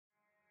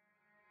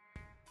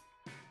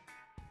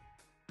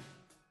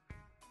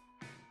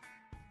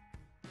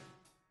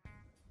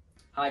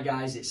Hi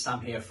guys, it's Sam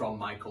here from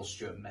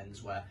Stewart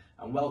Menswear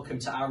and welcome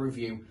to our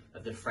review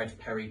of the Fred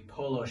Perry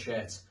Polo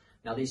Shirt.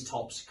 Now these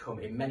tops come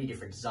in many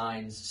different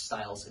designs,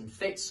 styles and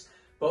fits,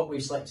 but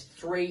we've selected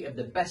three of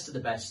the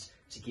best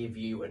to give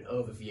you an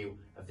overview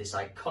of this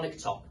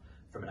iconic top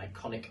from an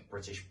iconic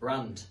British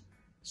brand.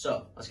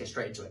 So let's get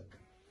straight into it.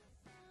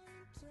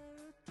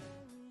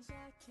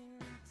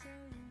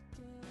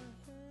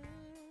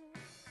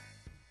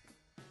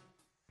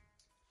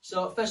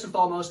 So first and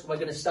foremost, we're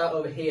going to start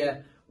over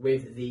here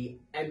with the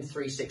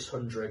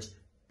M3600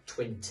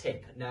 twin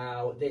tip.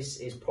 Now this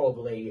is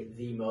probably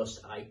the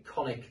most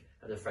iconic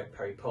of the Fred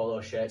Perry Polo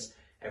shirts.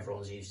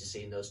 Everyone's used to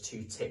seeing those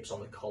two tips on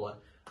the collar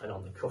and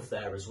on the cuff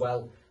there as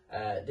well.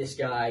 This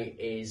guy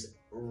is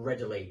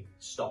readily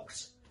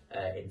stocked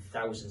in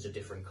thousands of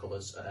different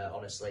colours.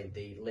 Honestly,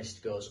 the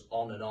list goes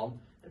on and on.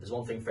 And there's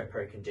one thing Fred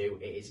Perry can do,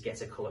 it is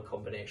get a colour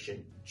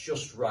combination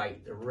just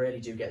right. They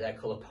really do get their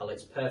colour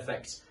palettes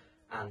perfect,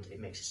 and it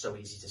makes it so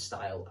easy to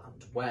style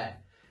and wear.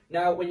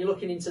 Now, when you're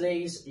looking into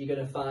these, you're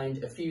going to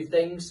find a few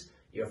things.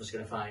 You're obviously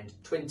going to find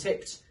twin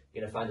tipped,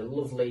 you're going to find a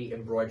lovely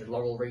embroidered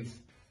laurel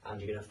wreath,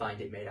 and you're going to find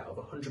it made out of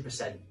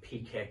 100%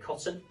 pique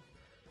cotton.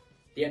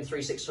 The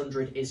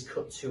M3600 is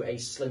cut to a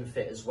slim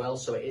fit as well,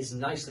 so it is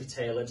nicely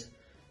tailored.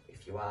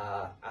 If you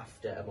are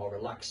after a more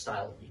relaxed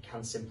style, you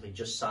can simply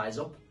just size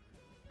up,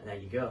 and there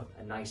you go,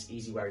 a nice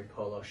easy wearing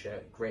polo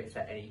shirt, great for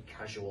any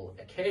casual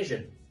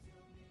occasion.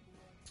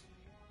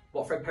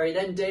 What Fred Perry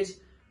then did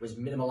was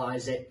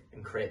minimalise it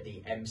and create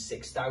the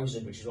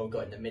M6000, which is what we've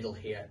got in the middle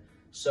here.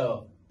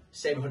 So,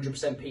 same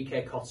 100%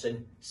 pique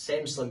cotton,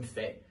 same slim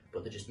fit,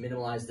 but they just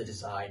minimalised the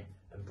design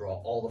and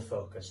brought all the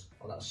focus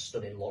on that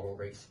stunning laurel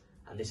wreath.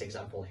 And this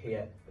example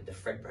here with the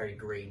Fred Perry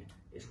green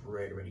is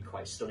really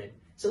quite stunning.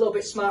 It's a little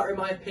bit smarter in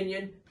my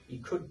opinion. You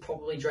could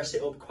probably dress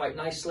it up quite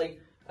nicely,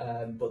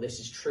 but this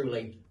is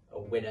truly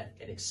a winner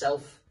in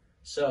itself.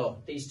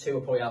 So, these two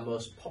are probably our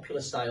most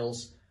popular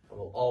styles and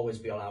will always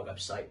be on our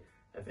website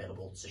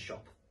available to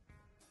shop.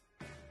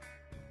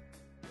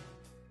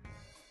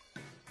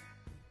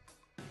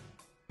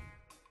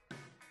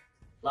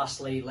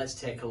 Lastly, let's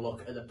take a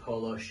look at the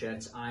polo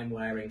shirt I'm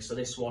wearing. So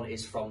this one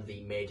is from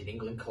the Made in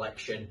England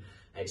collection.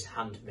 It's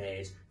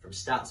handmade from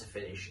start to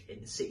finish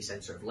in the city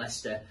centre of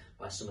Leicester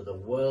by some of the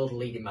world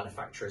leading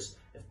manufacturers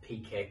of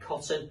pique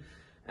cotton.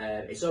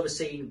 It's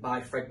overseen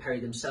by Fred Perry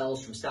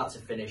themselves from start to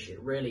finish.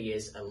 It really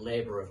is a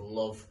labour of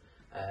love.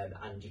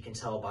 And you can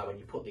tell by when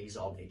you put these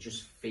on, it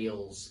just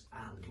feels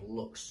and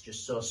looks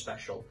just so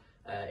special.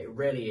 It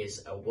really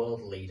is a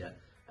world leader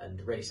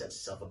and really sets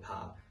itself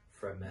apart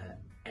from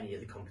any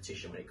other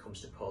competition when it comes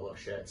to polo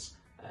shirts.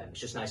 It's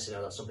just nice to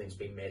know that something's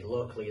been made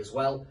locally as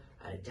well,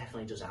 and it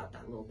definitely does add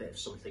that little bit of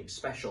something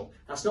special.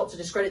 That's not to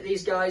discredit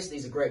these guys,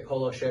 these are great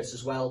polo shirts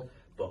as well,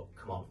 but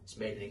come on, it's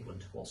made in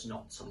England, what's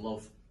not to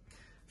love?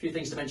 A few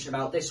things to mention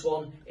about this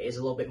one. It is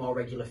a little bit more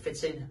regular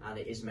fitting and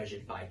it is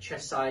measured by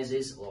chest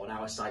sizes, although on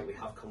our site we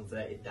have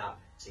converted that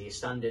to your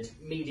standard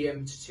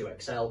medium to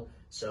 2XL,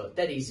 so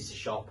dead easy to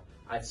shop.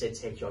 I'd say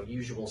take your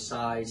usual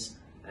size.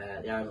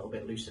 They are a little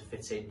bit looser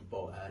fitting,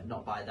 but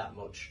not by that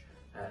much,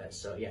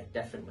 so yeah,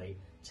 definitely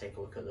take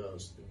a look at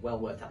those. They're well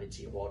worth adding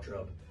to your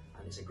wardrobe,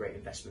 and it's a great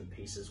investment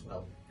piece as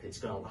well, because it's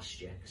going to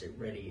last you, because it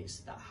really is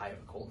that high of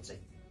a quality.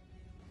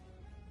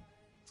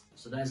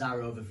 So there's our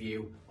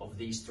overview of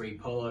these three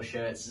polo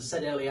shirts. As I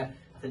said earlier,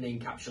 I think they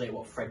encapsulate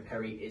what Fred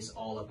Perry is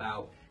all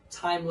about.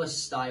 Timeless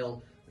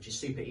style, which is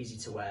super easy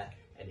to wear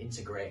and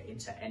integrate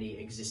into any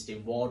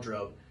existing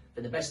wardrobe.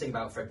 But the best thing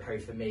about Fred Perry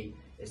for me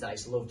is that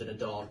it's loved and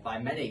adored by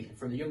many,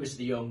 from the youngest to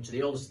the young to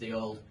the oldest to the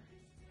old.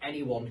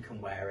 Anyone can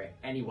wear it,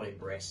 anyone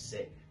embraces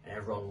it, and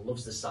everyone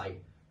loves the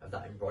sight of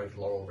that embroidered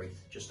laurel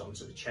wreath just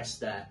onto the chest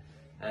there.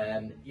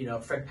 You know,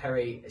 Fred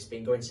Perry has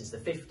been going since the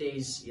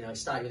 50s. You know, it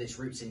started with its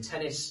roots in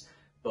tennis,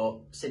 but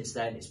since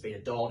then it's been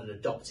adored and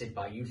adopted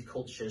by youth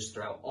cultures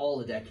throughout all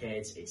the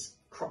decades. It's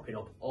cropping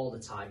up all the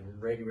time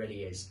and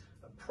really is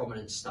a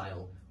prominent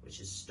style which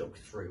has stuck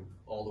through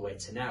all the way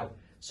to now.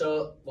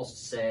 So what's to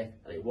say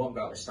that it won't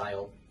go out of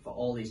style for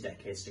all these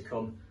decades to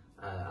come?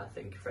 I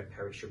think Fred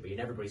Perry should be in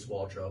everybody's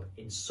wardrobe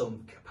in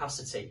some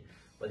capacity,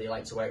 whether you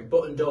like to wear it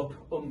buttoned up,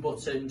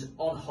 unbuttoned,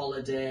 on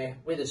holiday,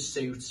 with a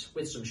suit,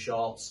 with some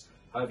shorts,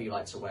 however you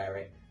like to wear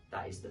it,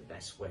 that is the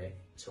best way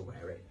to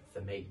wear it for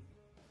me.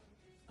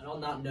 And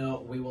on that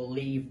note, we will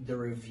leave the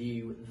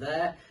review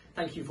there.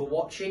 Thank you for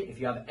watching. If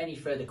you have any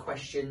further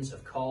questions,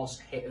 of course,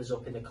 hit us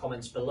up in the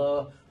comments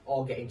below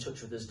or get in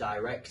touch with us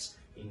direct.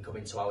 You can come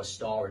into our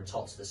store and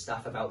talk to the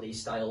staff about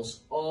these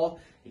styles, or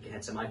you can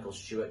head to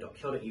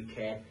michaelstewart.co.uk. You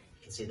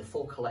can see the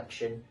full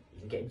collection. You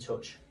can get in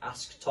touch,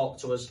 ask, talk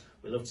to us.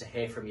 We'd love to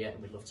hear from you,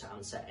 and we'd love to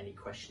answer any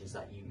questions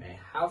that you may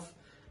have.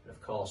 And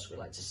of course, we'd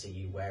like to see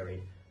you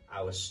wearing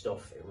our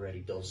stuff. It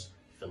really does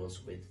fill us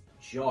with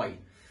joy.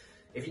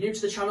 If you're new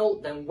to the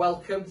channel, then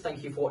welcome.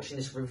 Thank you for watching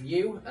this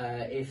review.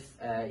 If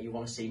you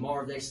want to see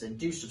more of this, then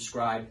do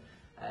subscribe.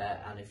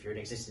 And if you're an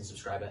existing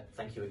subscriber,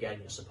 thank you again.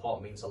 Your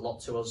support means a lot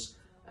to us,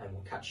 and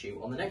we'll catch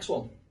you on the next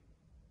one.